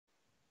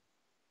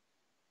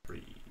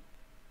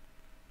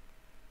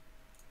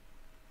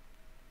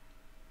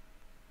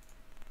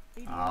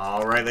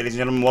Alright, ladies and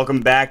gentlemen, welcome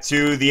back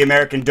to the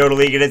American Dota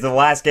League. It is the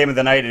last game of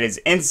the night. It is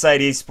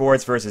Insight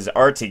Esports versus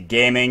Artyk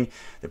Gaming,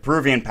 the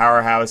Peruvian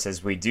powerhouse,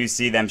 as we do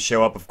see them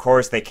show up. Of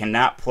course, they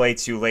cannot play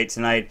too late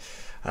tonight,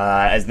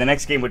 as the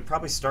next game would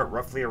probably start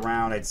roughly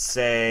around, I'd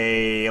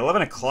say,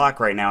 11 o'clock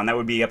right now, and that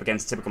would be up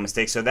against Typical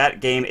Mistakes. So that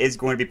game is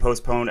going to be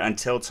postponed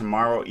until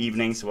tomorrow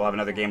evening, so we'll have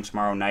another game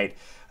tomorrow night.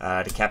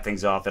 To cap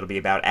things off, it'll be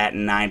about at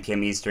 9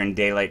 p.m. Eastern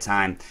Daylight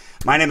Time.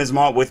 My name is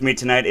Malt. With me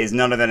tonight is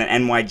none other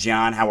than NY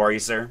John. How are you,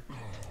 sir?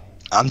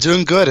 I'm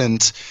doing good,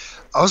 and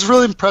I was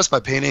really impressed by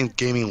Painting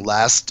Gaming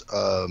last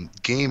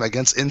game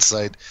against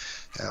Insight.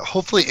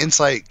 Hopefully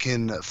Insight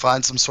can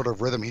find some sort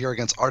of rhythm here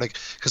against Artyk,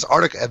 because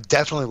Artyk have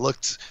definitely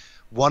looked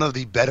one of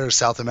the better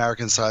South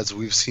American sides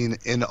we've seen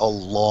in a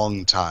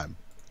long time.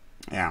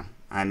 Yeah,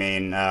 I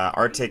mean,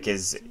 Artyk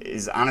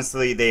is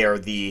honestly, they are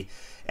the...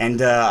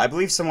 And I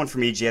believe someone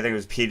from EG, I think it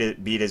was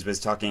Beatas, was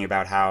talking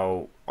about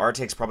how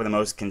Artyk's probably the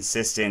most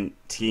consistent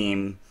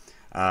team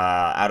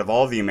out of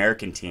all of the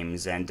American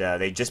teams, and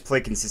they just play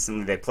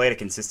consistently. They play at a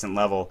consistent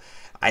level.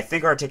 I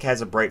think Artyk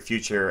has a bright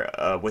future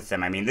with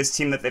them. I mean, this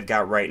team that they've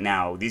got right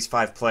now, these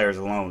 5 players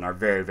alone are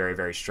very, very,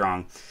 very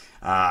strong.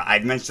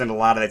 I've mentioned a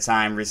lot of the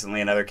time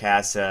recently in other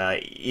casts,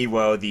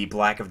 Ewo, the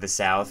Black of the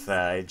South,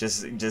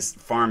 just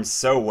farms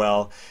so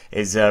well,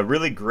 is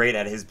really great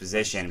at his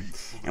position,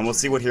 and we'll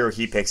see what hero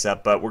he picks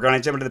up. But we're going to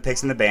jump into the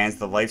picks and the bans.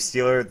 The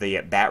Lifestealer,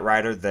 the Bat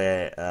Rider,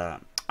 the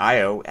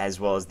IO, as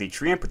well as the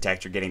Treant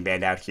Protector getting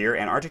banned out here,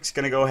 and Artyk's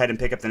going to go ahead and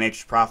pick up the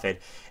Nature's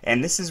Prophet,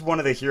 and this is one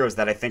of the heroes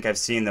that I think I've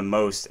seen the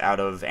most out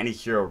of any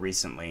hero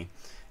recently.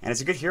 And it's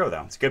a good hero,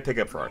 though. It's a good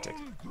pickup for Artyk.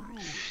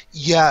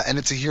 Yeah, and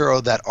it's a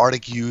hero that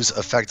Artyk use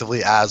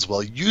effectively as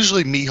well.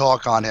 Usually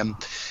Mihawk on him.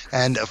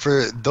 And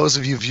for those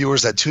of you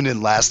viewers that tuned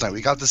in last night,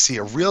 we got to see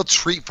a real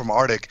treat from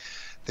Artyk.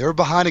 They were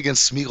behind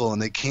against Smeagol,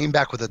 and they came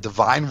back with a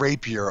Divine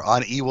Rapier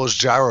on Ewo's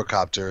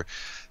Gyrocopter.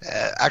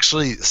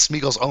 Actually,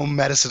 Smeagol's own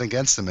medicine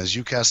against him, as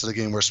you casted a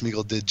game where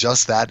Smeagol did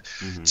just that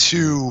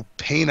to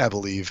Pain, I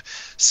believe.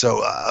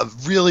 So,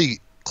 really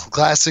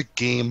classic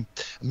game.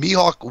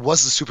 Mihawk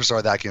was the superstar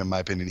of that game, in my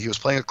opinion. He was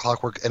playing a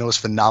Clockwork, and it was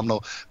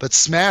phenomenal. But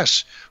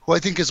Smash, who I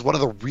think is one of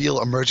the real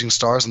emerging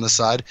stars on the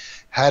side,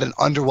 had an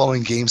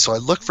underwhelming game, so I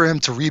look for him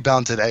to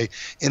rebound today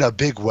in a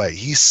big way.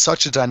 He's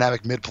such a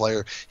dynamic mid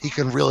player. He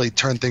can really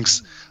turn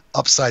things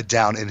upside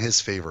down in his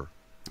favor.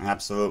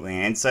 Absolutely.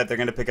 And Insight, they're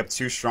going to pick up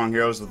 2 strong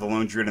heroes with the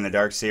Lone Druid and the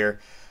Darkseer.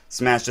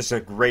 Smash, just a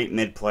great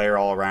mid player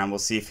all around. We'll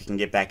see if he can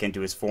get back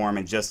into his form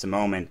in just a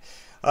moment.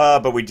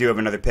 But we do have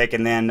another pick,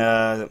 and then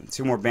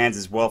 2 more bans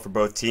as well for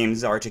both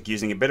teams. Artyk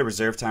using a bit of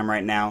reserve time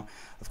right now.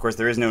 Of course,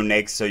 there is no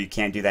Nakes, so you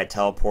can't do that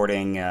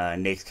teleporting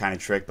Nakes kind of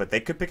trick, but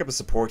they could pick up a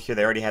support here.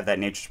 They already have that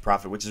Nature's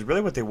Prophet, which is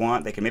really what they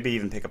want. They can maybe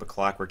even pick up a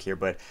Clockwork here,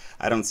 but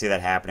I don't see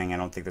that happening. I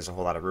don't think there's a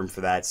whole lot of room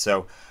for that.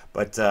 So,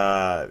 but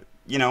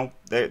you know,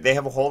 they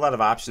have a whole lot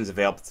of options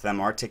available to them.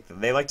 Artyk,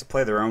 they like to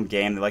play their own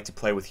game. They like to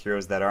play with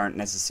heroes that aren't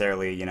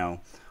necessarily, you know,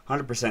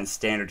 100%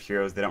 standard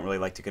heroes. They don't really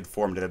like to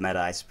conform to the meta,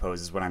 I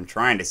suppose, is what I'm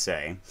trying to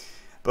say.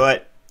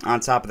 But on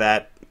top of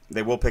that,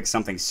 they will pick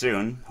something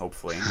soon,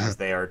 hopefully, as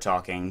they are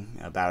talking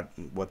about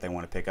what they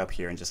want to pick up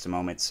here in just a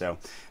moment. So,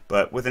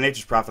 but with the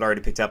Nature's Prophet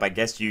already picked up, I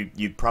guess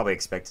you'd probably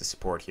expect a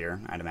support here,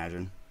 I'd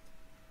imagine.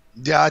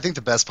 Yeah, I think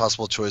the best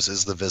possible choice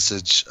is the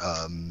Visage.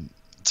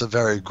 It's a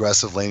very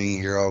aggressive laning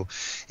hero.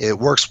 It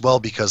works well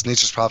because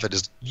Nature's Prophet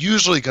is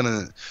usually going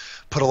to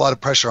put a lot of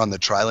pressure on the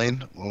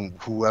tri-lane,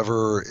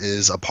 whoever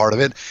is a part of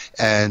it,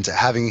 and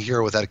having a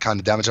hero with that kind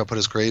of damage output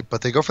is great,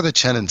 but they go for the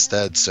Chen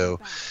instead, so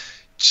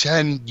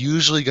Chen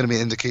usually going to be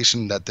an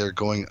indication that they're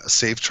going a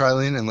safe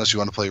tri-lane unless you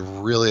want to play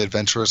really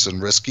adventurous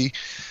and risky,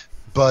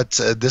 but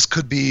this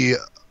could be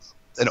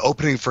an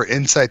opening for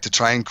Insight to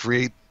try and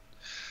create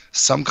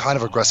some kind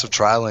of aggressive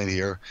tri-lane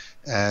here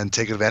and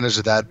take advantage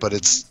of that, but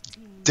it's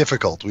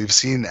difficult. We've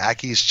seen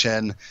Aki's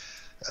Chen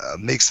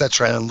makes that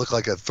tri-lane look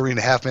like a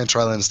 3.5-man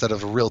tri-lane instead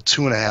of a real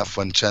 2.5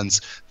 when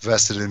Chen's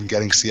vested in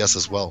getting CS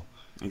as well.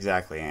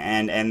 Exactly,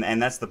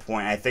 and that's the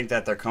point. I think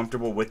that they're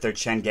comfortable with their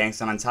Chen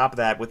ganks, and on top of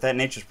that, with that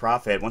Nature's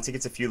Prophet, once he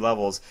gets a few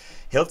levels,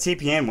 he'll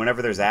TP in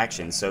whenever there's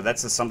action. So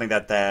that's just something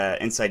that the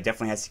Insight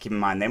definitely has to keep in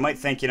mind. They might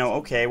think, you know,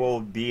 okay,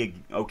 we'll be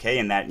okay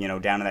in that, you know,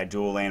 down in that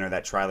dual lane or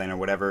that tri-lane or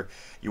whatever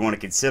you want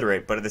to consider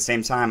it. But at the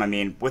same time, I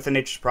mean, with the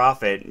Nature's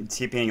Prophet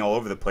TPing all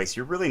over the place,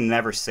 you're really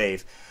never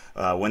safe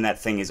when that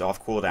thing is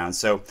off cooldown.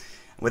 So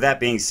with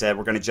that being said,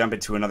 we're going to jump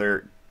into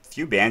another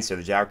few bans here,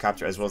 the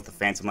Gyrocopter as well as the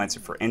Phantom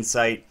Lancer for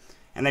Insight.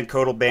 And then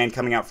Codal ban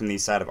coming out from the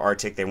side of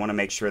Artyk. They want to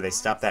make sure they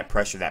stop that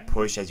pressure, that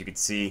push. As you can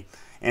see,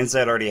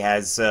 Insight already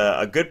has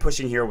a good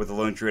pushing here with the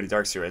Lone Druid and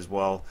Darkseer as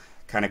well.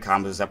 Kind of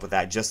combos up with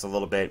that just a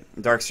little bit.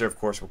 Darkseer, of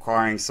course,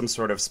 requiring some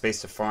sort of space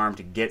to farm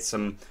to get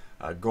some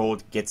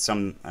gold, get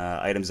some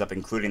items up,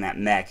 including that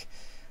mech.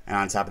 And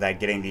on top of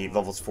that, getting the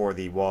levels for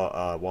the wall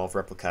of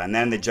Replica. And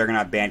then the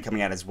Juggernaut ban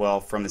coming out as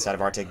well from the side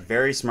of Artyk.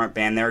 Very smart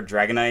ban there.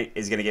 Dragonite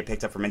is going to get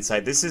picked up from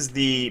Insight. This is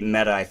the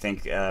meta, I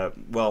think,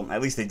 well,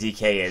 at least the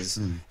DK is,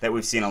 that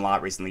we've seen a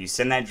lot recently. You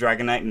send that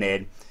Dragonite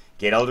mid,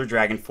 get Elder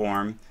Dragon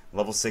form,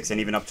 level 6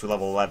 and even up to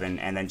level 11,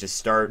 and then just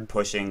start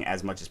pushing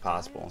as much as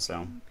possible.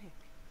 So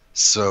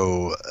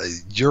So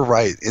you're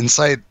right.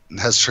 Insight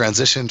has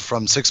transitioned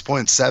from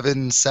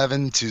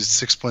 6.77 to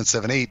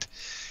 6.78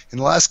 in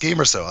the last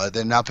game or so.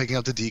 They're now picking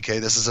up the DK.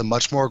 This is a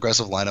much more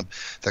aggressive lineup.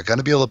 They're going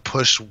to be able to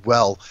push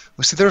well.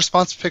 We see the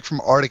response pick from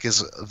Artyk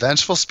is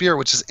Vengeful Spirit,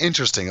 which is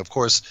interesting. Of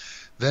course,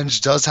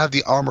 Venge does have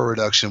the armor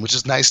reduction, which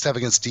is nice to have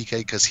against DK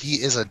because he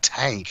is a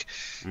tank,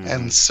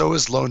 and so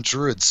is Lone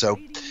Druid. So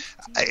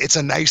it's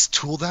a nice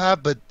tool to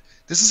have, but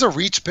this is a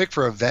reach pick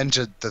for Avenge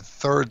at the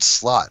third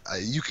slot.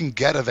 You can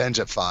get Avenge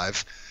at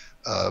 5,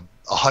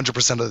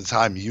 100% of the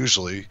time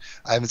usually.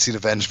 I haven't seen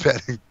Avenge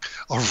bet in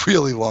a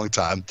really long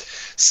time.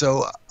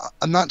 So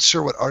I'm not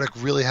sure what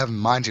Artyk really have in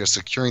mind here,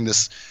 securing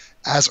this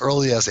as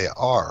early as they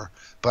are.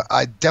 But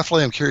I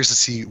definitely am curious to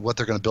see what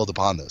they're going to build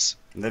upon this.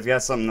 They've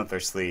got something up their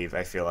sleeve,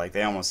 I feel like.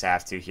 They almost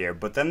have to here.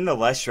 But then the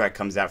Leshrac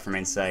comes out from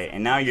Insight,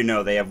 and now you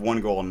know they have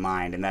one goal in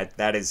mind, and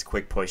that is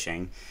quick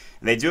pushing.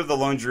 They do have the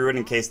Lone Druid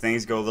in case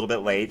things go a little bit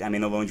late. I mean,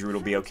 the Lone Druid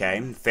will be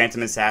okay.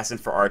 Phantom Assassin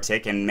for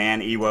Artyk, and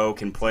man, Ewo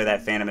can play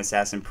that Phantom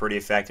Assassin pretty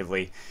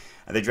effectively.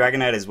 The Dragon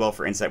Knight as well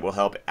for Insight will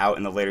help out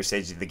in the later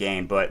stages of the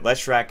game. But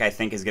Leshrac, I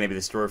think, is going to be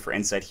the story for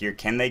Insight here.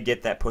 Can they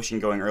get that pushing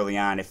going early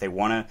on? If they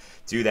want to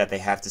do that, they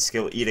have to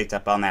skill Edict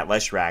up on that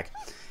Leshrac.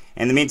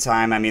 In the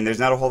meantime, I mean,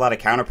 there's not a whole lot of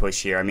counter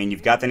push here. I mean,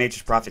 you've got the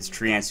Nature's Prophet's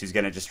Treants who's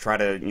going to just try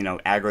to,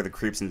 aggro the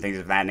creeps and things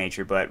of that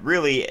nature. But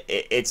really,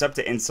 it's up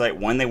to Insight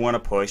when they want to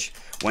push,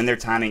 when their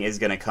timing is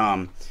going to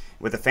come.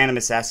 With the Phantom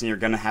Assassin, you're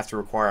going to have to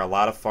require a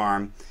lot of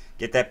farm.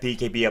 Get that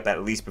PKB up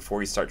at least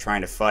before you start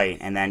trying to fight,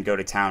 and then go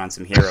to town on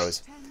some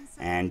heroes.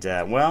 And,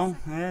 well,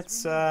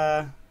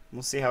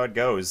 we'll see how it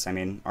goes. I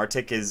mean,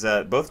 Artyk is,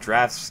 both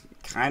drafts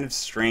kind of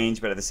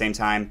strange, but at the same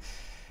time,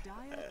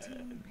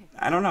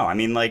 I don't know. I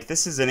mean, like,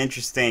 this is an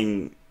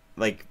interesting,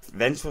 like,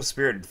 Vengeful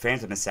Spirit and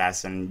Phantom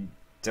Assassin.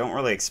 Don't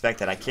really expect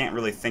that. I can't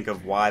really think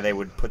of why they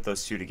would put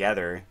those two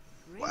together.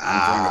 Wow.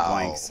 I'm drawing a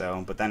blank,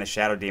 so, but then a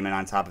Shadow Demon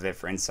on top of it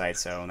for Insight,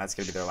 so that's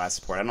going to be their last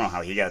support. I don't know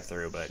how he got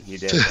through, but he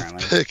did,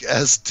 apparently. Pick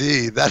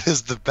SD. That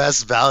is the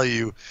best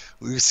value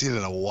we've seen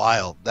in a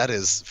while. That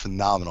is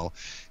phenomenal.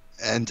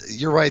 And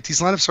you're right, these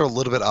lineups are a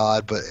little bit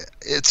odd, but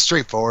it's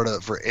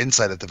straightforward for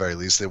Insight at the very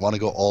least. They want to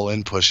go all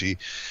in pushy.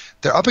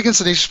 They're up against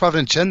the Nature's Prophet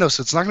and Chen, though,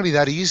 so it's not going to be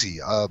that easy.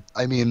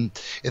 I mean,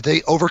 if they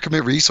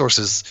overcommit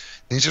resources,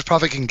 Nature's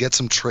Prophet can get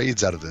some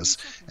trades out of this.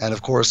 And,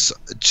 of course,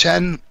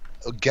 Chen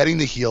getting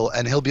the heal,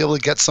 and he'll be able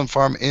to get some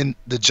farm in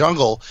the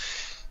jungle.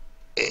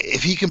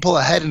 If he can pull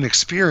ahead in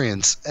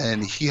experience,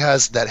 and he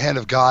has that Hand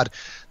of God,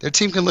 their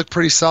team can look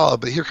pretty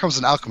solid. But here comes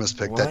an Alchemist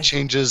pick that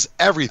changes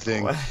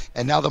everything,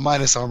 and now the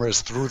minus armor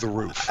is through the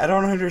roof. I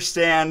don't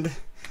understand.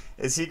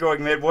 Is he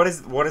going mid? What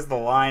is the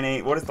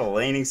lining? What is the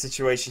laning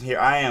situation here?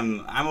 I'm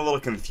a little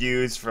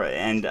confused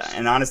and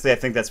honestly I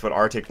think that's what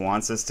Artyk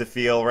wants us to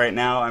feel right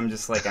now. I'm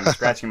just like I'm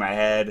scratching my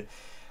head.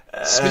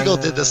 Spiegel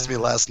did this to me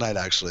last night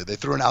actually. They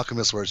threw an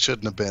Alchemist where it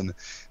shouldn't have been,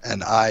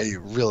 and I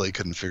really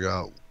couldn't figure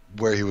out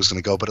where he was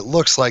going to go, but it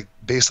looks like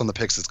based on the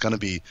picks it's going to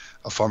be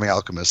a farming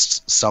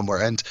Alchemist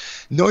somewhere, and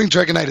knowing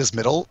Dragon Knight is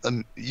middle,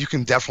 and you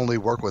can definitely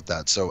work with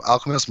that. So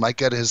Alchemist might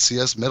get his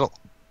CS middle.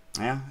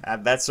 Yeah,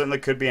 that certainly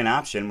could be an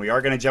option. We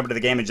are going to jump into the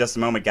game in just a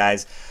moment,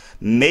 guys.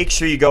 Make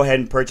sure you go ahead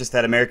and purchase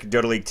that American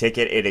Dota League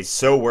ticket. It is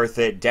so worth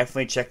it.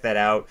 Definitely check that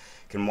out.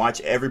 You can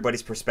watch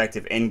everybody's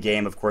perspective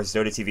in-game. Of course,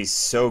 Dota TV is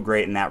so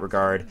great in that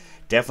regard.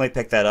 Definitely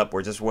pick that up.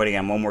 We're just waiting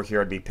on one more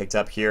hero to be picked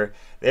up here.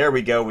 There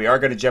we go. We are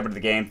going to jump into the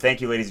game. Thank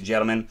you, ladies and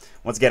gentlemen.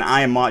 Once again,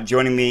 I am Mott.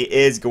 Joining me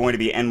is going to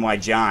be NY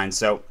John.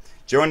 So,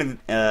 jumping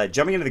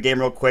into the game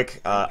real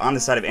quick, on the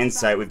side of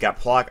Insight, we've got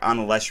Plock on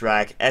the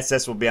Leshrac.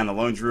 SS will be on the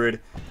Lone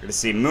Druid. We're going to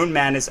see Moon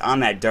Madness on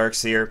that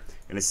Darkseer.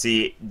 We're going to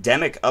see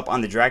Demic up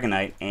on the Dragon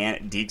Knight,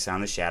 and Deeks on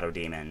the Shadow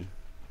Demon.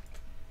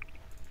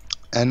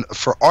 And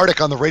for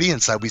Artyk on the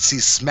Radiant side, we see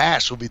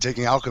Smash will be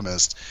taking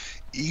Alchemist,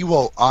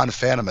 Ewo on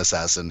Phantom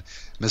Assassin,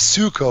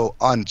 Misuko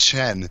on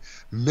Chen,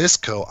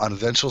 Misko on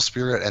Vengeful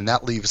Spirit, and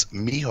that leaves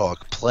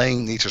Mihawk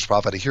playing Nature's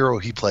Prophet, a hero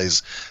he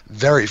plays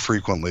very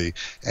frequently,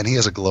 and he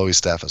has a glowy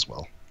staff as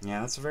well.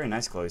 Yeah, that's a very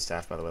nice glowy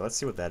staff, by the way. Let's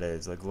see what that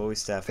is. The glowy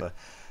staff,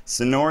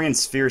 Sonorian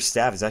Sphere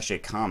staff is actually a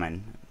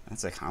common.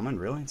 That's a common,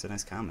 really? It's a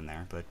nice common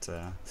there, but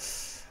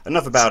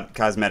enough about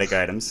cosmetic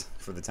items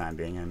for the time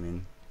being. I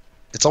mean,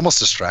 it's almost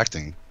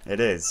distracting. It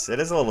is.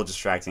 It is a little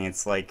distracting.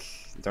 It's like,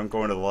 don't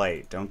go into the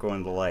light. Don't go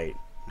into the light.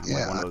 I'm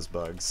like one of those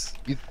bugs.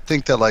 You'd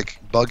think that like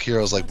bug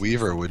heroes like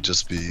Weaver would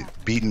just be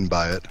beaten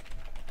by it.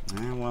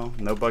 Well,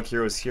 no bug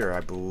heroes here, I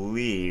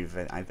believe.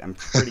 I'm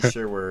pretty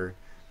sure we're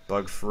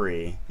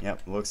bug-free.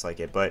 Yep, looks like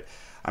it. But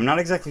I'm not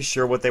exactly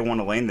sure what they want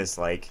to lane this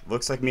like.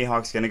 Looks like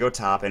Mihawk's going to go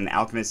top, and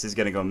Alchemist is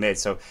going to go mid.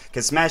 So,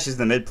 because Smash is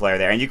the mid player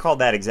there, and you called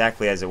that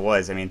exactly as it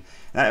was. I mean,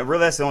 really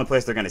that's the only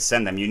place they're going to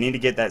send them. You need to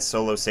get that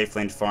solo safe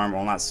lane farm,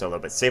 well, not solo,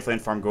 but safe lane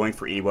farm going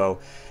for Ewo.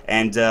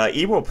 And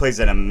Ewo plays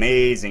an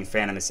amazing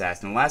Phantom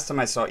Assassin. The last time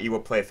I saw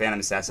Ewo play a Phantom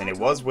Assassin, it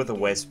was with a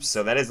Wisp,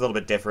 so that is a little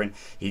bit different.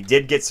 He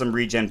did get some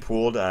regen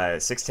pooled.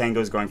 6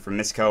 tangos going for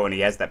Misko, and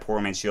he has that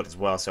Poor Man Shield as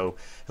well, so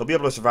he'll be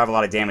able to survive a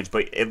lot of damage.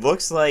 But it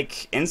looks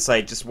like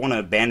Insight just want to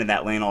abandon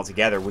that lane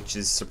altogether, which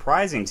is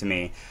surprising to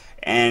me.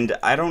 And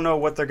I don't know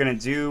what they're going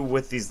to do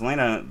with these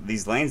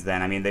lanes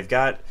then. I mean, they've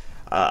got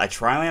a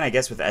tri-lane, I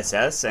guess, with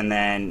SS, and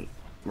then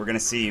we're going to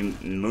see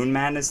Moon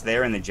Madness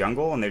there in the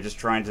jungle, and they're just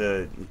trying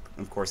to,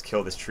 of course,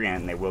 kill this Treant,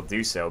 and they will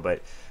do so.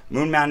 But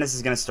Moon Madness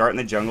is going to start in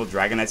the jungle,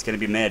 Dragon Knight's going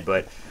to be mid,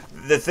 but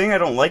the thing I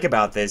don't like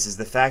about this is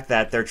the fact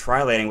that they're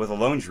tri-laning with a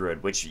Lone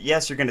Druid, which,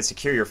 yes, you're going to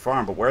secure your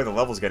farm, but where are the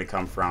levels going to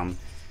come from?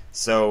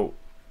 So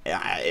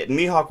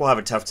Mihawk will have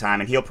a tough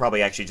time, and he'll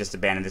probably actually just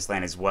abandon this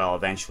lane as well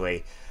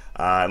eventually.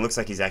 It looks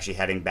like he's actually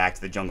heading back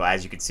to the jungle,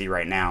 as you can see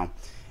right now.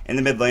 In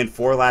the mid lane,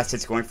 4 last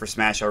hits going for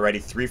Smash already,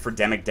 3 for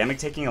Demic. Demic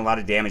taking a lot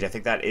of damage. I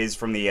think that is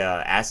from the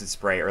acid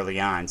spray early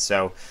on.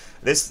 So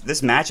this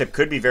matchup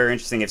could be very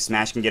interesting if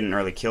Smash can get an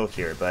early kill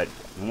here, but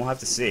we'll have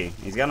to see.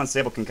 He's got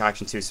Unstable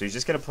Concoction too, so he's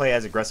just going to play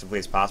as aggressively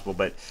as possible,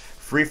 but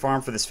free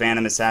farm for this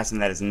Phantom Assassin,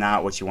 that is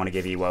not what you want to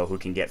give Ewo, who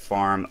can get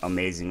farm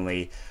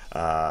amazingly.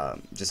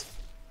 Just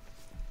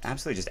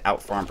absolutely just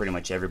out-farm pretty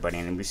much everybody,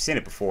 and we've seen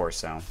it before,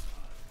 so...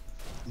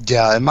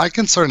 Yeah, and my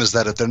concern is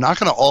that if they're not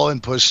going to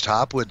all-in push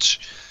top,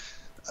 which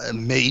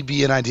may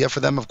be an idea for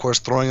them, of course,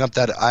 throwing up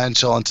that Ion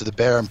Shell onto the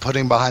bear and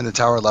putting behind the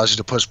tower allows you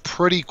to push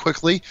pretty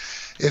quickly.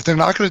 If they're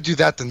not going to do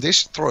that, then they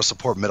should throw a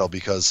support middle,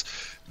 because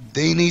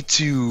they need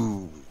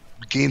to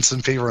gain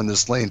some favor in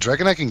this lane.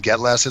 Dragon Knight can get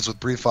last hits with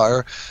Breathe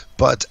Fire,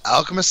 but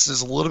Alchemist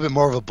is a little bit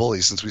more of a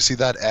bully, since we see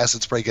that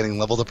acid spray getting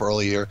leveled up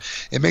early here.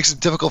 It makes it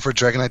difficult for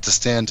Dragon Knight to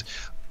stand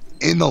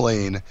in the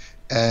lane,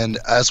 and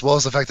as well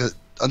as the fact that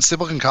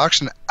Unstable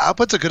Concoction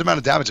outputs a good amount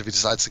of damage if he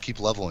decides to keep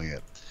leveling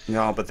it.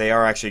 No, but they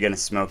are actually going to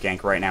smoke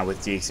gank right now with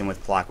Deeks and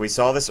with Plock. We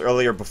saw this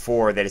earlier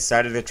before. They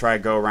decided to try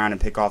to go around and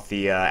pick off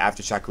the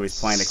Aftershock who was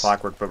playing the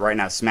Clockwork, but right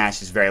now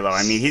Smash is very low.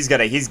 I mean, he's got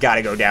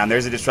to go down.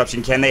 There's a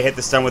disruption. Can they hit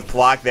the stun with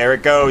Plock? There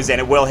it goes,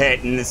 and it will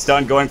hit. And the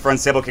stun going for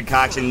Unstable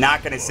Concoction,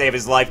 not going to save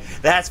his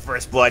life. That's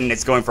first blood, and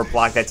it's going for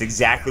Plock. That's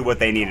exactly what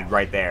they needed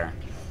right there.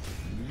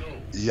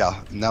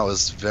 Yeah, and that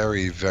was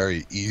very,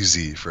 very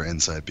easy for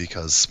Insight,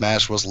 because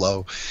Smash was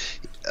low.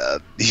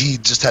 He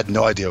just had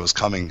no idea it was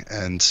coming,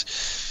 and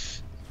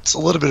it's a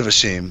little bit of a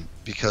shame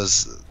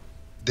because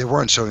they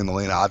weren't showing the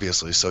lane,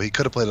 obviously, so he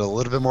could have played it a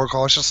little bit more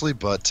cautiously,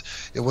 but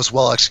it was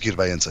well executed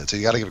by Insight, so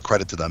you got to give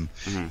credit to them.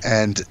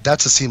 And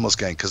that's a seamless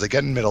gank, because they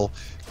get in middle,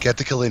 get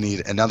the kill they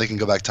need, and now they can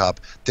go back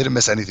top. Didn't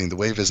miss anything. The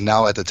wave is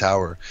now at the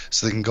tower,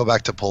 so they can go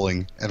back to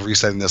pulling and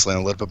resetting this lane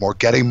a little bit more,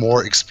 getting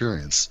more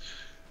experience.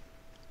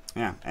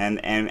 Yeah,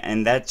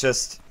 and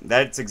that's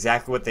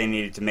exactly what they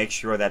needed to make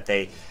sure that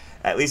they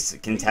at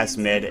least contest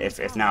mid,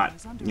 if not,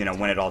 you know,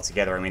 win it all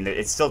together. I mean,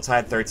 it's still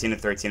tied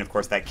 13-13. Of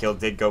course, that kill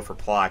did go for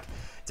Plock.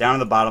 Down in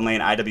the bottom lane,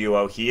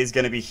 IWO, he is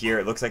going to be here.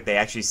 It looks like they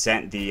actually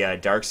sent the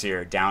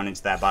Darkseer down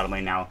into that bottom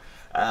lane now.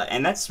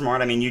 And that's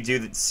smart. I mean, you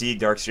do see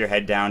Darkseer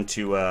head down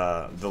to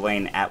the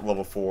lane at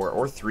level 4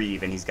 or 3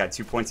 even. He's got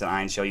 2 points on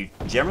Ion Shell. You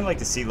generally like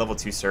to see level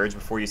 2 Surge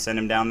before you send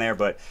him down there,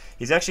 but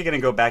he's actually going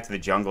to go back to the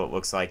jungle, it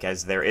looks like,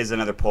 as there is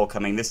another pull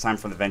coming, this time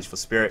from the Vengeful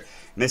Spirit.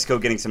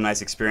 Misko getting some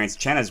nice experience.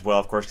 Chen as well,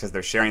 of course, because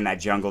they're sharing that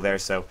jungle there,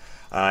 so...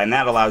 and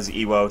that allows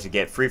Ewo to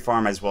get free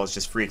farm as well as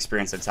just free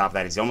experience on top of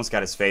that. He's almost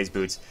got his phase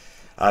boots.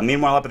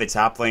 Meanwhile, up at the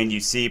top lane, you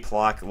see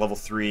Plock level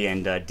 3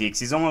 and Deeks.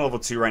 He's only level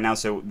 2 right now,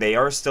 so they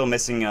are still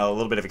missing a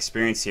little bit of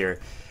experience here.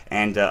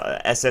 And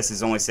SS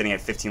is only sitting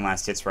at 15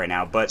 last hits right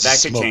now, but that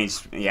could change.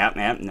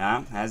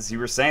 Yeah, as you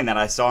were saying that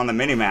I saw on the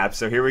minimap.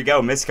 So here we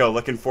go. Misko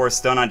looking for a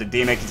stun onto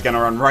Demic. He's going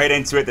to run right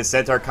into it. The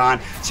Centaur Khan.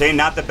 Chain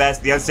not the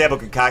best. The Unstable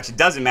Concoction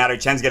doesn't matter.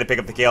 Chen's going to pick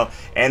up the kill,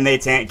 and they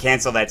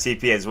cancel that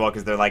TP as well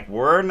because they're like,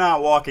 we're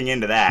not walking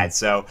into that.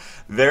 So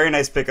very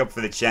nice pickup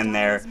for the Chen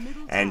there.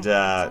 And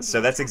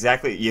so that's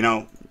exactly, you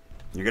know,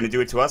 you're going to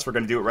do it to us, we're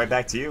going to do it right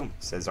back to you,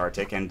 says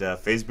Artyk. And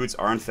phase boots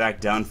are in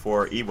fact done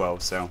for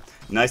Ewo, so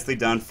nicely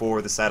done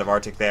for the side of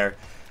Artyk there.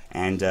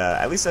 And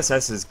at least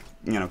SS is,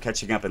 you know,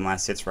 catching up in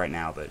last hits right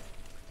now, but...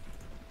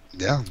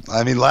 Yeah,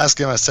 I mean, last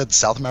game I said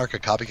South America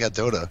copycat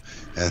Dota,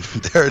 and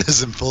there it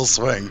is in full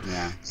swing.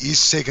 Yeah.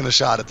 He's taking a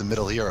shot at the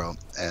middle hero,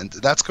 and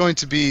that's going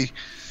to be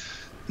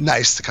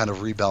nice to kind of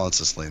rebalance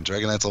this lane.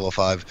 Dragon Knight's level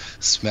 5,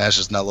 Smash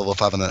is now level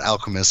 5 on that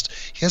Alchemist.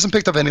 He hasn't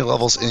picked up any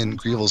levels in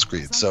Grievel's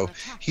Greed, so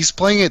he's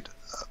playing it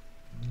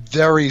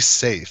very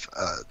safe.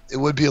 It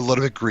would be a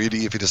little bit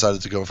greedy if he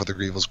decided to go for the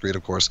Grievel's Greed,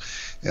 of course,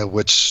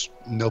 which,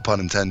 no pun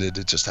intended,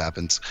 it just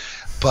happens.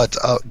 But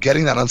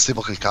getting that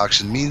Unstable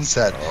Concoction means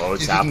that... Oh,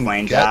 top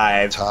lane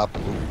dive.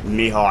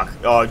 Mihawk.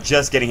 Oh,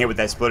 just getting hit with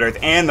that Split Earth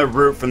and the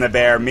root from the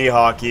bear.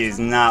 Mihawk, he is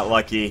not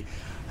lucky.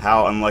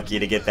 How unlucky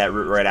to get that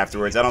root right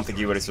afterwards. I don't think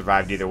he would have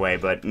survived either way,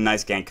 but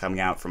nice gank coming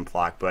out from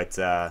Plock. But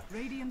I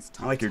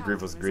like your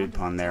Grievel's Greed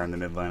pun there in the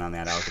mid lane on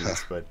that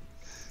Alchemist, but...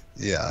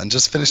 Yeah, and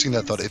just finishing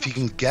that thought, if he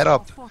can get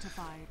up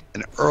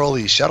an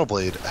early Shadow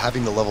Blade,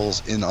 having the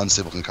levels in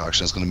Unstable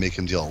Concoction is going to make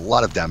him deal a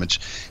lot of damage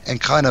and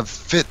kind of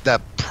fit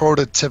that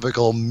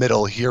prototypical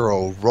middle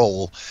hero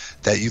role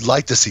that you'd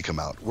like to see come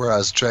out.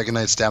 Whereas Dragon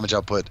Knight's damage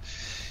output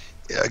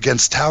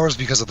against towers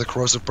because of the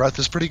Corrosive Breath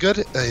is pretty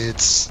good.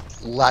 It's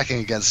lacking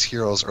against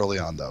heroes early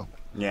on, though.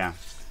 Yeah.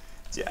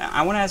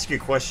 I want to ask you a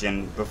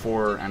question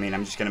before. I mean,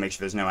 I'm just going to make sure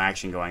there's no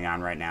action going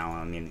on right now.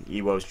 I mean,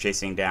 Ewo's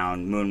chasing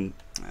down Moon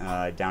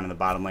down in the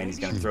bottom lane. He's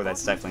going to throw that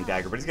stifling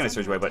dagger, but he's going to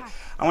surge away. But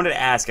I wanted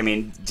to ask, I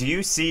mean, do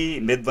you see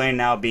mid lane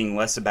now being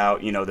less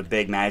about, you know, the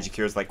big magic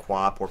heroes like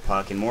Quap or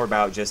Puck, and more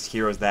about just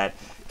heroes that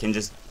can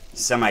just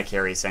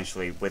semi-carry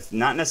essentially with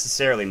not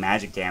necessarily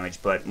magic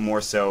damage, but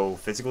more so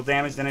physical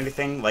damage than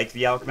anything, like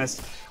the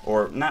Alchemist,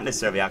 or not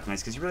necessarily the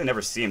Alchemist, because you really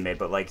never see him mid,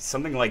 but like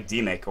something like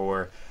Demic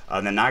or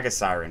the Naga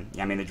Siren.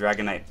 I mean, the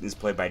Dragon Knight is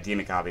played by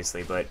Demic,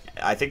 obviously, but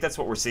I think that's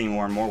what we're seeing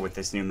more and more with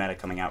this new meta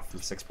coming out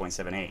from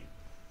 6.78.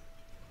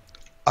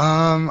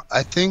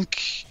 I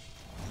think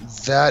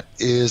that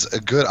is a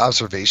good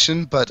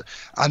observation, but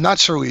I'm not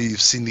sure we've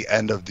seen the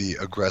end of the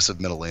aggressive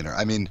middle laner.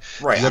 I mean,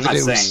 right, I'm not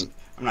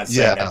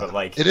saying that, but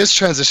like... It is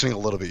transitioning a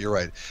little bit, you're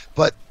right.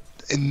 But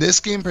in this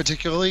game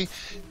particularly,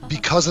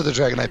 because of the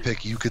Dragon Knight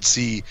pick, you could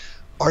see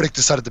Artyk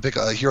decided to pick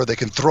a hero that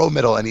can throw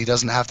middle, and he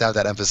doesn't have to have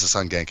that emphasis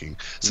on ganking.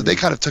 So they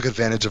kind of took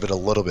advantage of it a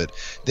little bit.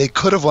 They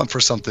could have went for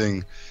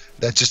something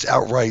that just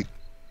outright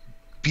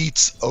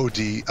beats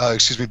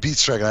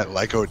beats Dragon Knight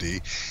like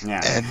OD,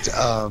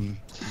 and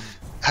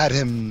had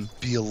him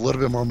be a little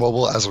bit more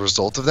mobile as a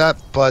result of that.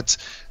 But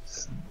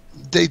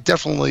they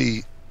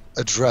definitely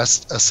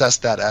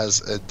assessed that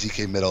as a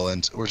DK middle,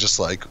 and we're just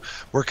like,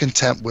 we're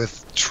content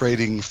with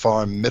trading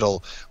farm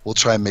middle. We'll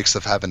try and make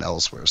stuff happen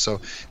elsewhere. So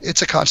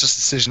it's a conscious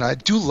decision. I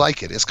do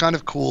like it. It's kind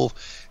of cool,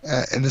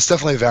 and it's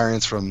definitely a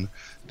variance from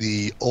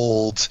the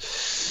old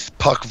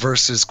Puck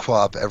versus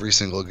Quap every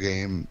single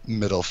game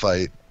middle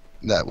fight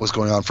that was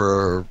going on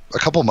for a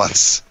couple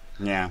months.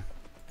 Yeah.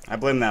 I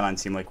blame that on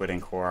Team Liquid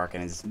and Korok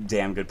and his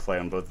damn good play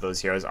on both of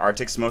those heroes.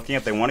 Artyk smoking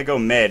up. They want to go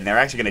mid, and they're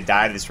actually going to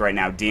die to this right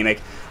now. Demic,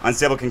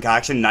 unstable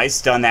concoction. Nice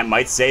stun. That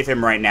might save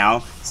him right now.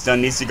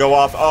 Stun needs to go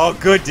off. Oh,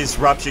 good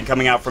disruption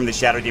coming out from the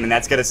Shadow Demon.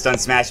 That's going to stun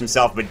smash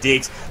himself, but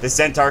Deeks, the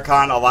Centaur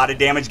Con, a lot of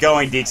damage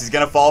going. Deeks is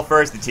going to fall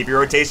first. The TP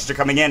rotations are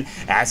coming in.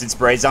 Acid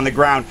sprays on the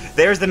ground.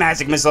 There's the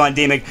magic missile on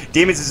Demic.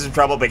 Demons is in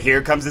trouble, but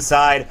here comes the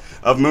side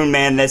of Moon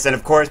Madness, and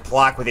of course,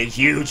 Plock with a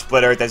huge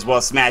split earth as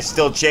well. Smash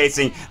still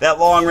chasing that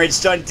long-range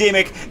stun.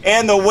 Demic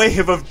and the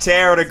wave of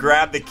terror to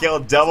grab the kill.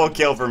 Double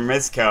kill for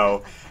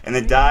Misco, and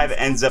the dive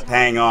ends up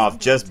paying off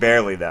just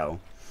barely though.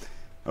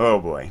 Oh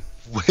boy.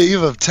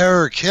 Wave of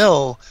terror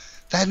kill?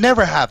 That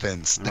never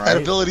happens. Right? That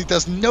ability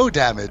does no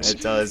damage.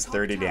 It does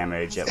 30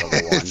 damage at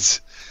level 1.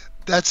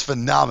 That's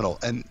phenomenal,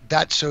 and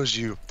that shows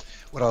you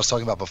what I was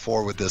talking about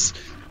before with this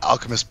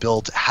Alchemist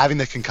build, having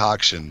the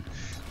concoction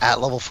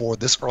at level 4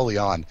 this early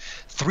on.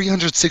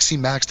 360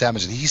 max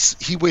damage, and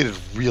he waited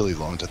really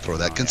long to throw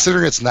that.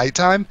 Considering it's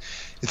nighttime,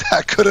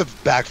 that could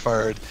have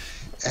backfired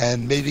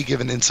and maybe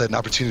given Insight an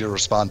opportunity to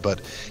respond,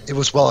 but it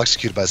was well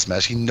executed by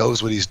Smash. He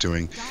knows what he's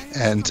doing,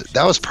 and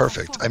that was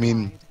perfect. I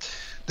mean,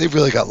 they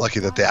really got lucky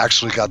that they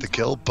actually got the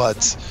kill,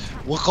 but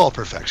we'll call it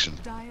perfection.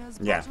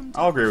 Yeah,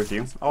 I'll agree with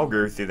you. I'll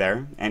agree with you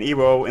there. And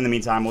Ewo, in the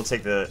meantime, will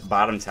take the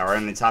bottom tower,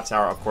 and the top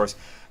tower, of course,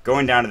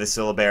 going down to the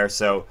Syllabear,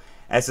 so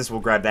Essus will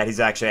grab that.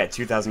 He's actually at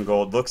 2,000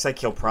 gold. Looks like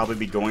he'll probably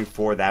be going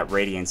for that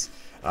Radiance,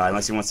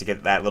 unless he wants to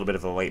get that little bit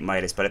of a late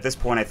Midas. But at this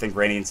point, I think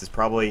Radiance is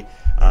probably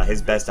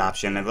his best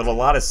option. And there's a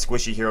lot of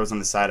squishy heroes on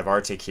the side of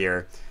Artyk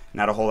here.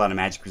 Not a whole lot of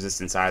magic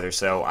resistance either.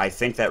 So I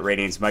think that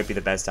Radiance might be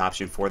the best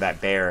option for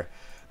that bear.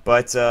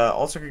 But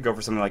also could go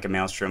for something like a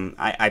Maelstrom.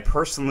 I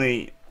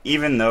personally,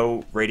 even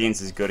though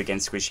Radiance is good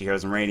against squishy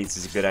heroes, and Radiance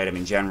is a good item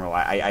in general,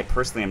 I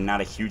personally am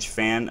not a huge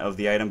fan of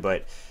the item,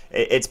 but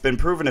it's been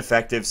proven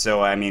effective,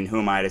 so I mean, who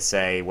am I to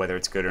say whether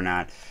it's good or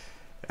not?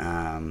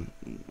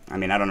 I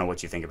mean, I don't know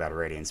what you think about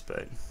Radiance,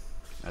 but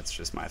that's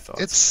just my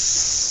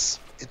thoughts.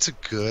 It's a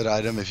good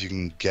item if you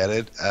can get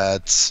it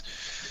at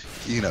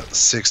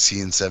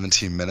 16,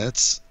 17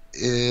 minutes.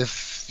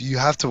 If you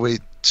have to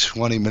wait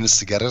 20 minutes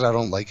to get it, I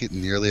don't like it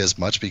nearly as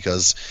much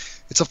because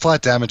it's a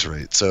flat damage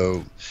rate.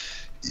 So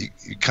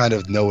you kind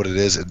of know what it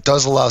is. It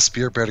does allow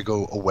Spirit Bear to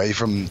go away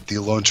from the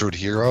Lone Druid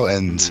hero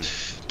and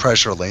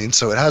pressure lane,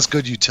 so it has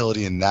good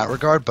utility in that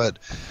regard, but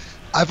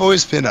I've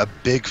always been a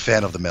big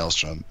fan of the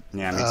Maelstrom.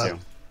 Yeah, me too.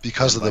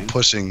 Because of the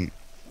pushing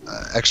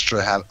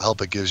extra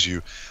help it gives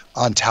you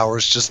on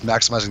towers, just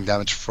maximizing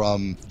damage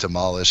from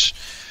Demolish.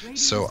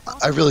 So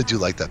I really do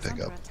like that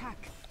pickup.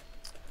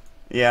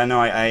 Yeah,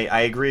 no,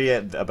 I agree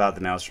about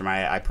the Maelstrom.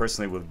 I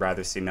personally would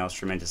rather see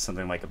Maelstrom into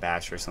something like a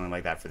Bash or something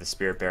like that for the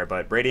Spirit Bear.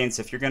 But Radiance,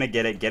 if you're going to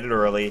get it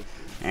early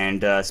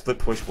and split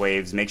push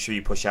waves. Make sure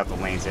you push out the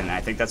lanes. And I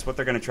think that's what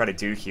they're going to try to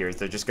do here. Is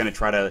they're just going to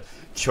try to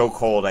choke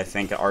hold, I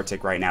think,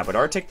 Artyk right now. But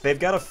Artyk, they've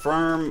got a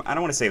firm, I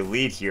don't want to say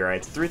lead here.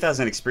 It's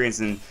 3,000 experience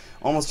and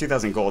almost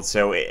 2,000 gold.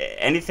 So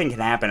anything can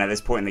happen at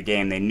this point in the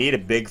game. They need a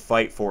big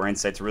fight for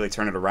Insight to really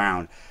turn it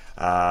around.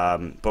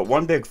 But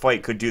one big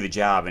fight could do the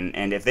job,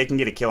 and if they can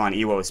get a kill on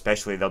Ewo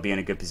especially, they'll be in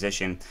a good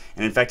position.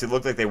 And in fact, it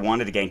looked like they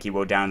wanted to gank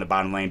Ewo down in the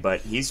bottom lane,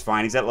 but he's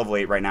fine. He's at level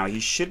 8 right now.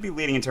 He should be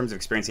leading in terms of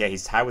experience. Yeah,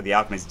 he's tied with the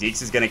Alchemist.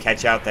 Deeks is going to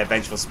catch out that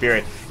Vengeful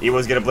Spirit.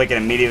 Ewo's going to blink it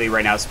immediately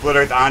right now. Split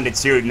Earth onto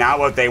 2, not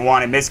what they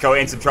wanted. Misco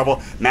in some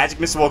trouble. Magic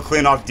Missile will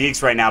clean off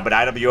Deeks right now, but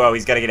IWO,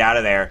 he's got to get out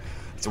of there.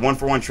 It's a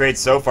 1-for-1 trade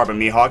so far, but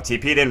Mihawk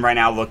TP'd in right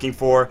now looking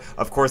for,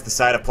 of course, the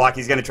side of Plock.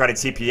 He's going to try to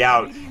TP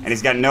out, and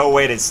he's got no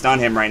way to stun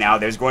him right now.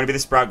 There's going to be the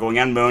Sprout going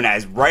on Moon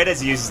right as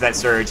he uses that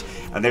Surge.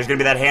 And there's going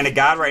to be that Hand of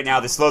God right now,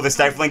 the slow, the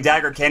Stifling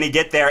Dagger. Can he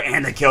get there?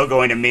 And the kill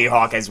going to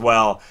Mihawk as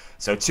well.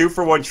 So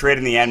 2-for-1 trade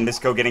in the end.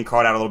 Misko getting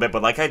caught out a little bit.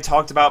 But like I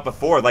talked about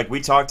before, like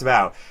we talked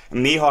about,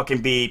 Mihawk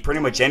can be pretty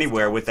much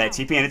anywhere with that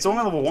TP. And it's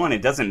only level 1.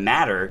 It doesn't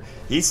matter.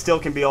 He still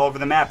can be all over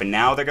the map. And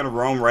now they're going to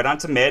roam right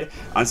onto mid.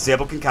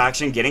 Unstable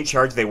Concoction getting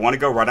charged. They want to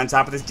go right on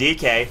top of this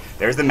DK.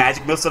 There's the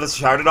Magic Missile to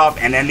start it off.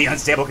 And then the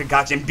Unstable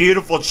Concoction.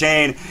 Beautiful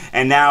chain.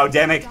 And now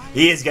Demic,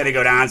 he is going to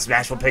go down.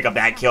 Smash will pick up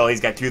that kill. He's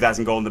got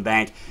 2,000 gold in the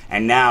bank.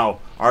 And now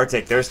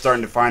Artyk, they're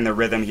starting to find their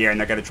rhythm here. And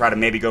they're going to try to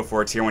maybe go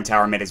for a tier 1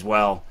 tower mid as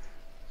well.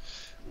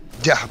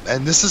 Yeah,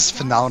 and this is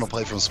phenomenal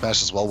play from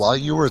Smash as well. While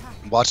you were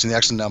watching the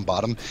action down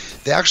bottom,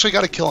 they actually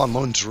got a kill on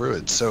Lone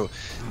Druid. So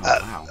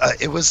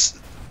it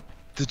was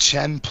the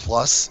Chen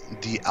plus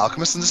the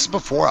Alchemist, and this is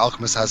before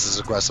Alchemist has his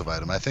aggressive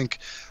item. I think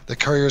the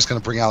Courier is going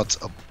to bring out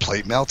a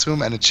Plate Mail to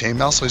him and a Chain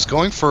Mail, so he's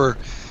going for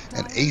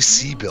an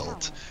AC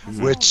build,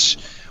 which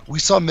we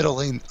saw middle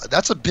lane.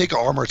 That's a big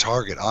armor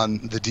target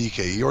on the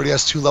DK. He already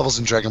has 2 levels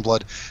in Dragon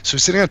Blood, so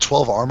he's sitting on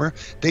 12 armor.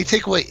 They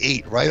take away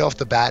 8 right off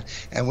the bat,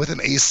 and with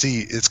an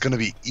AC, it's going to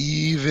be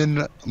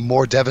even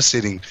more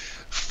devastating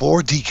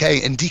for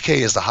DK, and DK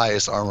is the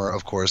highest armor,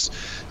 of course.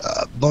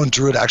 Lone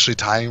Druid actually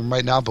tying him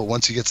right now, but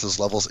once he gets those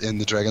levels in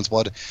the Dragon's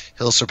Blood,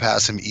 he'll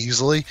surpass him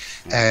easily,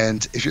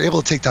 and if you're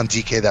able to take down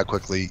DK that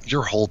quickly,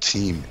 your whole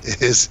team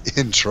is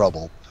in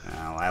trouble.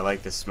 Oh, I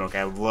like this smoke.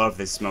 I love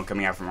this smoke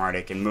coming out from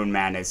Artyk and Moon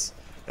Madness.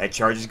 That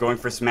charge is going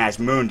for Smash.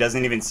 Moon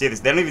doesn't even see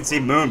this. They don't even see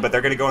Moon, but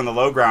they're going to go in the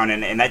low ground,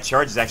 and that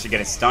charge is actually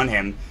going to stun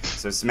him.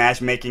 So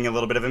Smash making a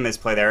little bit of a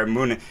misplay there.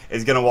 Moon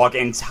is going to walk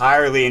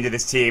entirely into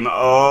this team.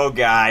 Oh,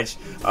 gosh.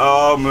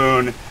 Oh,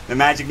 Moon. The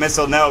Magic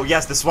Missile. No.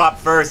 Yes, the swap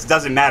first.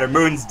 Doesn't matter.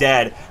 Moon's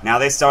dead. Now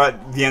they start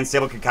the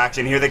Unstable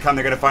Concoction. Here they come.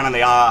 They're going to find on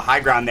the high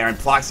ground there, and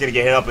Plock's going to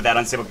get hit up with that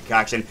Unstable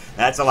Concoction.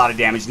 That's a lot of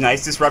damage.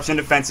 Nice disruption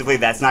defensively.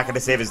 That's not going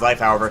to save his life,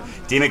 however.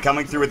 Demon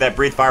coming through with that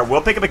Breathe Fire.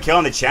 Will pick up a kill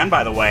on the Chen,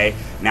 by the way.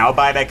 Now a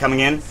buyback coming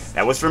in.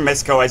 That was from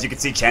Misko. As you can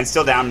see, Chen's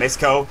still down.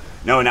 Misko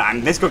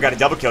got a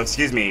double kill,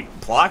 excuse me.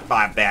 Plock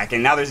back,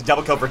 and now there's a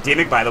double kill for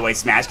Demic, by the way.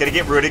 Smash gonna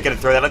get rooted, gonna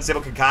throw that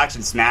Unstable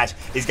Concoction. Smash,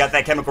 he's got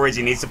that Chemical Rage,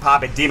 he needs to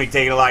pop it. Demic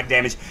taking a lot of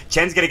damage.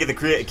 Chen's gonna get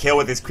the kill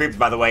with his creeps,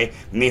 by the way.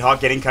 Mihawk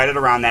getting kited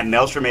around. That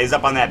Maelstrom is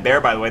up on that bear,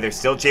 by the way. They're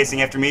still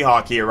chasing after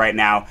Mihawk here right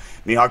now.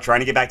 Mihawk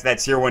trying to get back to that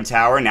tier 1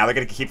 tower. Now they're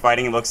gonna keep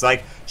fighting, it looks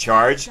like.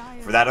 Charge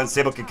for that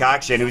Unstable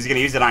Concoction. Who's gonna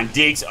use it on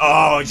Deeks?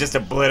 Oh, it just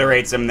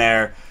obliterates him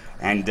there.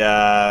 And,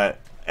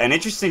 an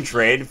interesting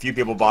trade. A few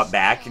people bought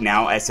back.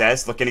 Now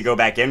SS looking to go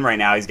back in right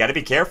now. He's got to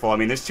be careful. I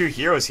mean, there's 2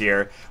 heroes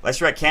here.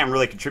 Leshrac can't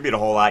really contribute a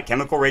whole lot.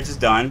 Chemical Rage is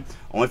done,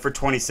 only for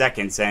 20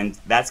 seconds, and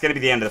that's going to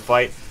be the end of the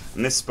fight. I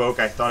misspoke.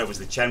 I thought it was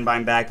the Chen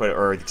buying back,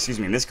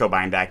 Misko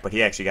buying back, but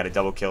he actually got a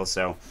double kill,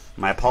 so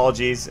my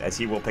apologies, as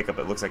he will pick up,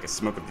 it looks like a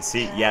Smoke of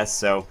Deceit. Yes,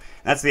 so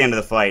that's the end of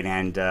the fight,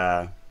 and,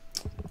 well,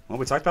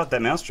 we talked about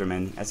that Maelstrom,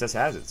 and SS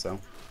has it, so.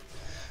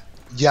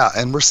 Yeah,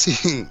 and we're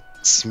seeing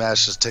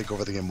Smash just take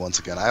over the game once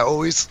again. I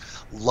always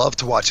love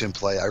to watch him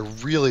play. I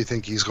really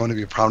think he's going to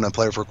be a prominent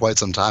player for quite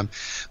some time.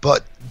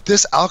 But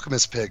this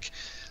Alchemist pick,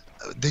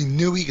 they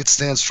knew he could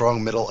stand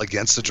strong middle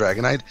against the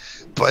Dragonite,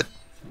 but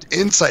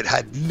Insight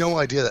had no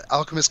idea that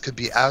Alchemist could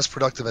be as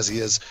productive as he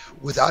is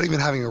without even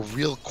having a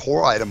real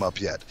core item up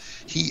yet.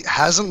 He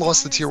hasn't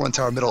lost the tier 1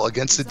 tower middle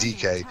against the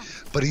DK,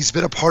 but he's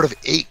been a part of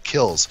 8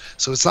 kills,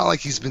 so it's not like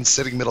he's been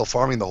sitting middle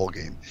farming the whole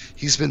game.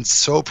 He's been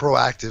so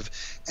proactive,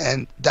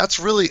 and that's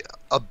really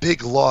a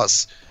big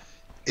loss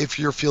if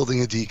you're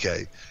fielding a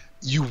DK.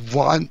 You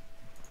want,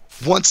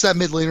 once that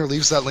mid laner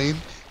leaves that lane,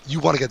 you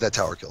want to get that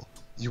tower kill.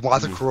 You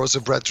want the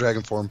Corrosive Breath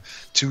Dragon form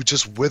to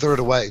just wither it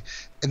away,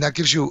 and that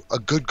gives you a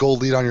good goal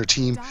lead on your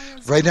team.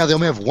 Right now, they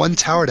only have 1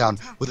 tower down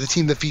with a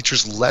team that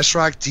features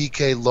Leshrac,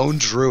 DK, Lone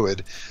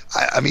Druid.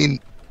 I mean,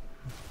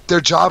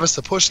 their job is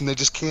to push, and they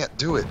just can't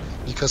do it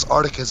because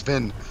Artyk has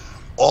been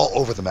all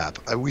over the map.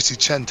 We see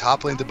Chen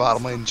top lane to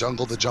bottom lane,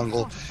 jungle to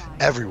jungle,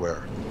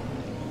 everywhere.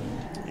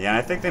 Yeah, and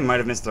I think they might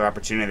have missed their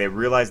opportunity. They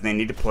realized they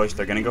need to push.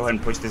 They're going to go ahead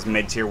and push this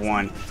mid-tier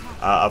 1.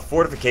 A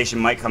fortification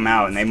might come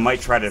out, and they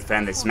might try to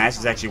defend it. Smash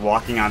is actually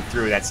walking on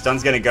through. That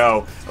stun's going to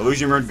go.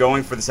 Illusion Rune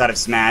going for the side of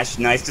Smash.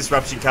 Nice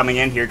disruption coming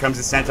in. Here comes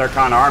the Centaur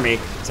Khan army.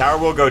 Tower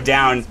will go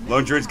down.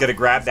 Lone Druid's going to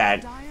grab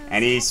that.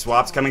 And he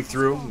swaps coming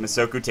through.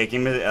 Misoku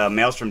taking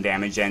Maelstrom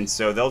damage, and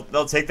so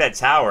they'll take that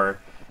tower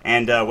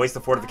and waste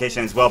the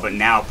fortification as well. But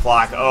now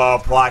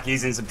Plock,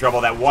 he's in some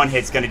trouble. That one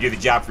hit's going to do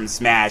the job from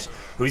Smash,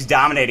 who's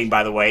dominating,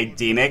 by the way.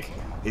 Demic,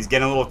 he's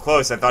getting a little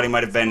close. I thought he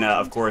might have been,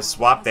 of course,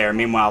 swapped there.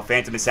 Meanwhile,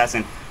 Phantom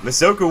Assassin,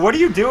 Misoku, what are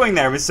you doing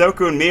there?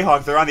 Misoku and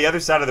Mihawk, they're on the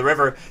other side of the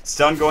river.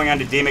 Stun going on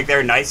to Demic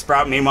there. Nice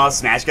sprout. Meanwhile,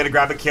 Smash going to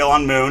grab a kill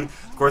on Moon.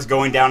 Of course,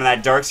 going down in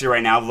that Darkseer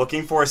right now,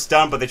 looking for a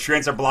stun, but the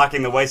Treants are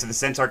blocking the way, so the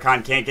Centaur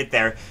Khan can't get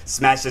there.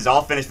 Smash does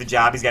all finish the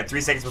job. He's got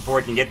 3 seconds before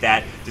he can get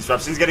that.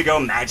 Disruption's going to go.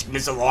 Magic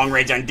Missile long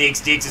range on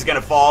Deeks. Deeks is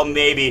going to fall,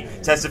 maybe.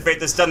 Test of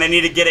Fate the stun. They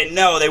need to get it.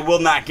 No, they will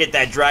not get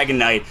that Dragon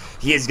Knight.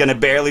 He is going to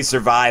barely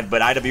survive,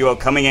 but IWO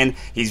coming in.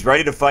 He's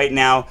ready to fight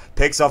now.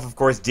 Picks off, of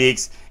course,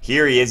 Deeks.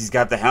 Here he is. He's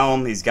got the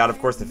helm. He's got, of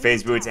course, the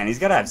phase boots, and he's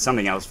got to have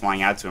something else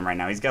flying out to him right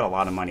now. He's got a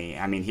lot of money.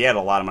 I mean, he had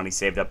a lot of money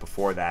saved up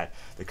before that.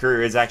 The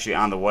courier is actually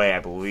on the way, I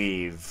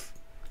believe,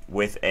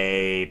 with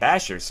a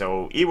Basher.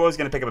 So Ewo is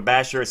going to pick up a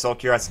Basher. Assault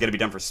Curios is going to be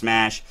done for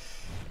Smash,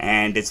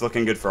 and it's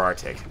looking good for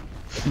Artyk.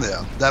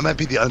 Yeah, that might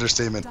be the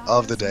understatement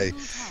of the day.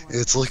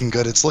 It's looking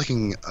good. It's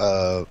looking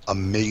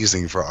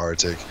amazing for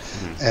Artyk.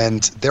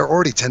 And they're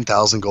already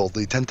 10,000 gold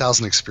lead,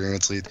 10,000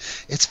 experience lead.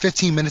 It's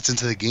 15 minutes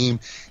into the game,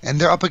 and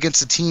they're up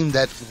against a team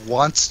that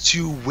wants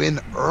to win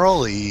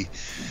early.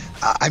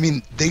 I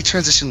mean, they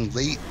transition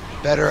late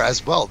better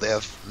as well. They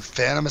have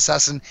Phantom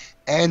Assassin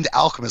and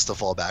Alchemist to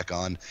fall back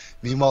on.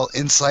 Meanwhile,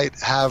 Insight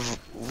have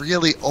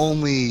really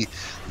only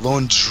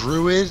Lone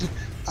Druid.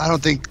 I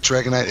don't think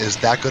Dragon Knight is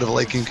that good of a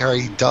late game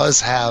carry. He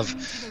does have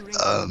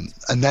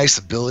a nice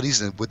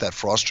abilities with that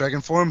Frost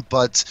Dragon form,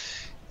 but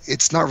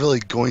it's not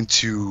really going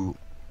to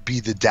be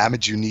the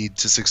damage you need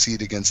to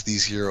succeed against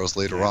these heroes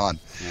later on.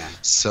 Yeah.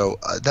 So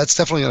that's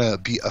definitely going to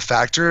be a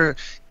factor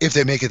if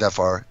they make it that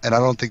far, and I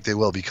don't think they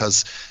will,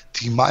 because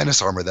the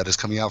minus armor that is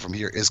coming out from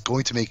here is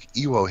going to make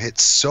Ewo hit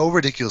so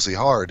ridiculously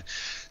hard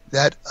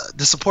that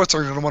the supports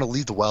are going to want to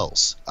leave the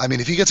wells. I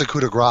mean, if he gets a coup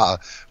de grace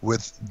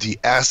with the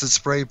acid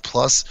spray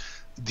plus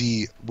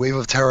the Wave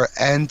of Terror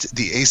and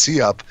the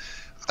AC up,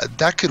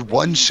 that could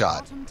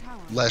one-shot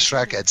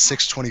Leshrac at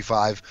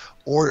 625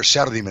 or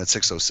Shadow Demon at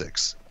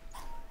 606.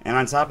 And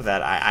on top of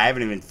that, I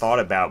haven't even thought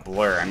about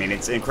Blur. I mean,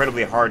 it's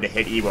incredibly hard to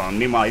hit Ewo. And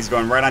meanwhile, he's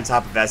going right on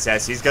top of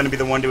SS. He's going to be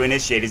the one to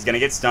initiate. He's going to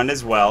get stunned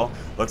as well.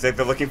 Looks like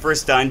they're looking for a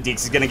stun.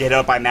 Deeks is going to get hit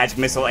up by Magic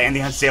Missile and the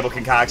Unstable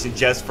Concoction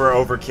just for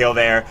overkill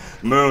there.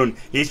 Moon,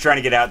 he's trying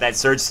to get out. That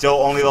Surge still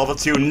only level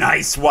 2.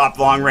 Nice swap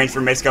long range for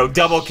Misco.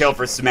 Double kill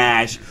for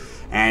Smash.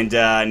 And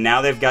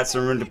now they've got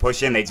some room to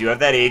push in. They do have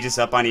that Aegis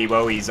up on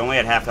Ewo. He's only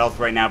at half health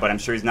right now, but I'm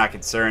sure he's not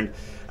concerned.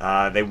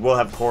 They will,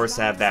 of course,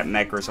 have that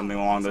mech or something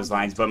along those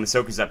lines, but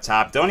Masoku's up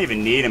top. Don't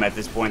even need him at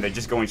this point. They're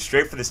just going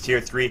straight for this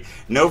tier 3.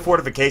 No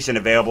fortification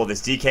available.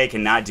 This DK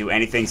cannot do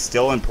anything.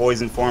 Still in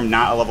poison form,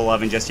 not a level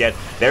 11 just yet.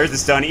 There's the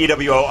stun.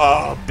 EWO.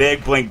 Oh,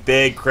 big blink,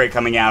 big crit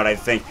coming out, I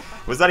think.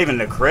 Was that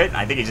even a crit?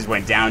 I think he just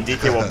went down.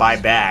 DK will buy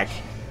back.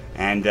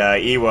 And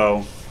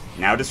Ewo.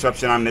 Now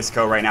disruption on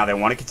Misco right now. They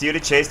want to continue to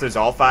chase. There's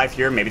all 5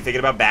 here. Maybe thinking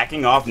about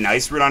backing off.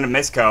 Nice route onto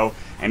Misco.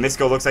 And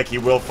Misco looks like he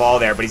will fall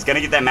there. But he's going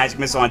to get that Magic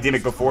Missile on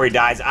Demic before he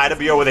dies.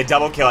 IWO with a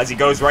double kill as he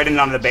goes right in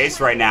onto the base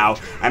right now.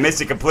 I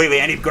missed it completely.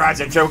 And he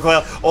grabs a choke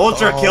kill.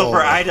 Ultra kill for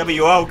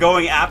IWO.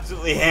 Going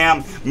absolutely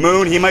ham.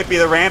 Moon, he might be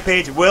the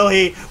Rampage. Will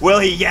he? Will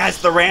he?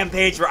 Yes, the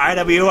Rampage for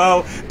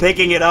IWO.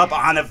 Picking it up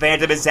on the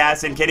Phantom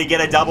Assassin. Can he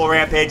get a double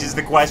Rampage is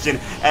the question.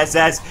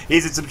 SS,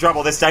 he's in some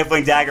trouble. The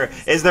Stifling Dagger.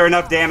 Is there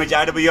enough damage?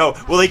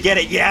 IWO, will he get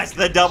it? Yes,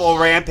 the double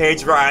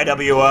Rampage for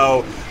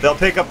IWO. They'll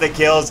pick up the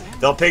kills.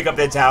 They'll pick up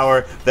the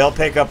tower. They'll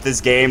pick up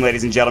this game,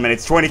 ladies and gentlemen.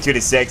 It's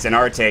 22-6, and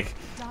Artyk,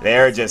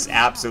 they're just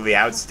absolutely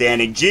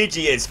outstanding.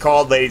 GG is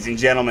called, ladies and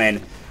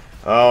gentlemen.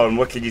 Oh, and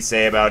what can you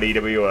say about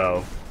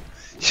EWO?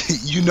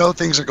 You know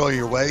things are going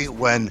your way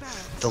when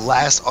the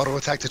last auto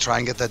attack to try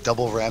and get that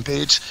double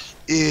Rampage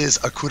is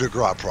a coup de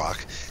grace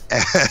proc.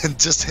 And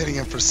just hitting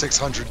him for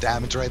 600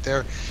 damage right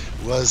there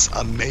was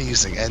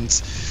amazing. And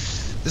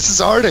this is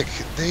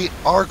Artyk. They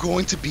are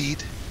going to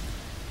beat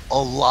a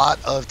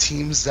lot of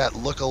teams that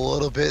look a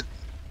little bit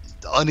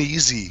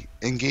uneasy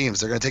in games.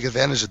 They're going to take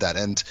advantage of that.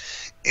 And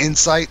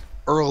Insight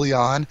early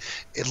on,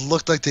 it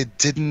looked like they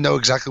didn't know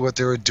exactly what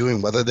they were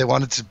doing, whether they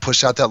wanted to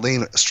push out that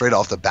lane straight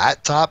off the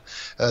bat top.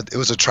 It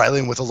was a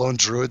tri-lane with a lone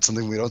druid,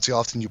 something we don't see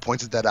often. You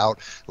pointed that out.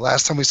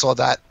 Last time we saw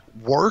that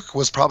work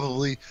was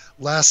probably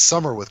last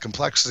summer with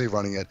Complexity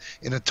running it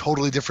in a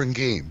totally different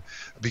game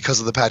because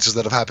of the patches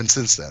that have happened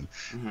since then.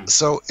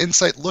 So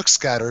Insight looked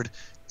scattered,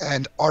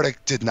 and Artyk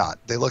did not.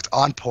 They looked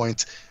on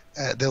point.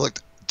 They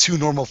looked too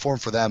normal form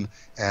for them,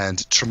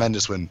 and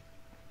tremendous win.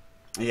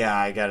 Yeah,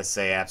 I gotta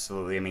say,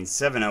 absolutely. I mean,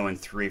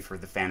 7-0-3 for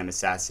the Phantom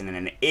Assassin in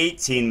an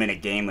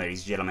 18-minute game,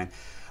 ladies and gentlemen.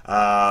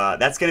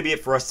 That's going to be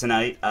it for us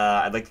tonight.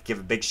 I'd like to give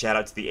a big shout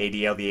out to the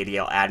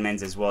ADL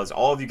admins, as well as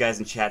all of you guys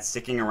in chat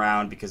sticking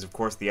around because, of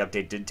course, the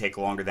update did take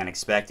longer than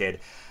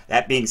expected.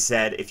 That being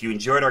said, if you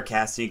enjoyed our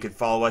casting, you can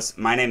follow us.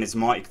 My name is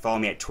Mont. You can follow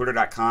me at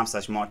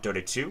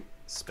twitter.com/MontDota2,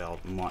 spelled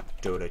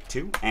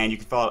MontDota2. And you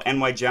can follow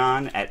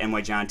NYJohn at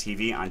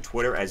NYJohnTV on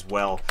Twitter, as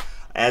well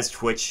as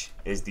Twitch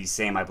is the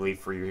same, I believe,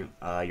 for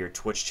your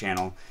Twitch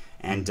channel.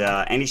 And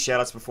any shout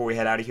outs before we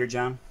head out of here,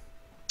 John?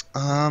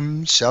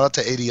 Shout out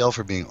to ADL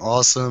for being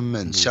awesome,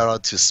 and shout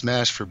out to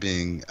Smash for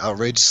being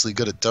outrageously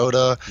good at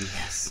Dota.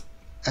 Yes.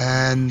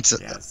 And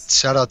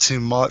shout out to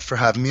Mott for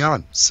having me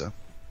on. So.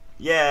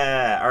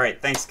 Yeah. All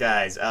right. Thanks,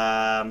 guys.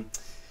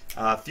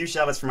 A few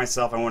shout-outs for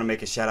myself. I want to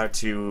make a shout-out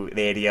to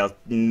the ADL.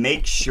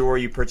 Make sure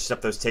you purchase up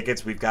those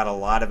tickets. We've got a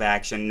lot of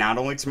action, not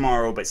only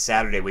tomorrow, but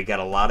Saturday. We got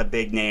a lot of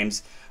big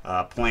names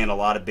playing a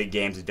lot of big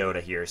games of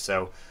Dota here.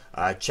 So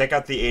check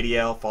out the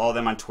ADL. Follow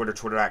them on Twitter,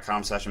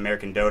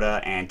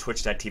 twitter.com/AmericanDota, and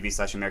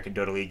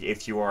twitch.tv/AmericanDotaLeague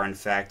if you are, in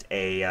fact,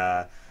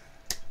 a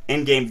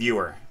in-game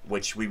viewer,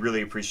 which we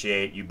really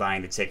appreciate you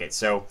buying the ticket.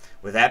 So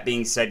with that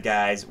being said,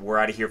 guys, we're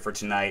out of here for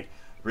tonight.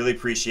 Really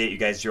appreciate you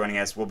guys joining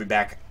us. We'll be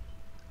back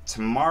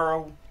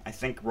tomorrow, I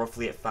think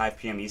roughly at 5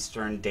 p.m.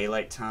 Eastern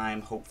Daylight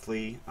Time,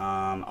 hopefully.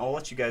 I'll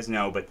let you guys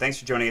know. But thanks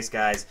for joining us,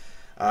 guys.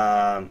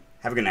 Have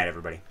a good night,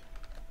 everybody.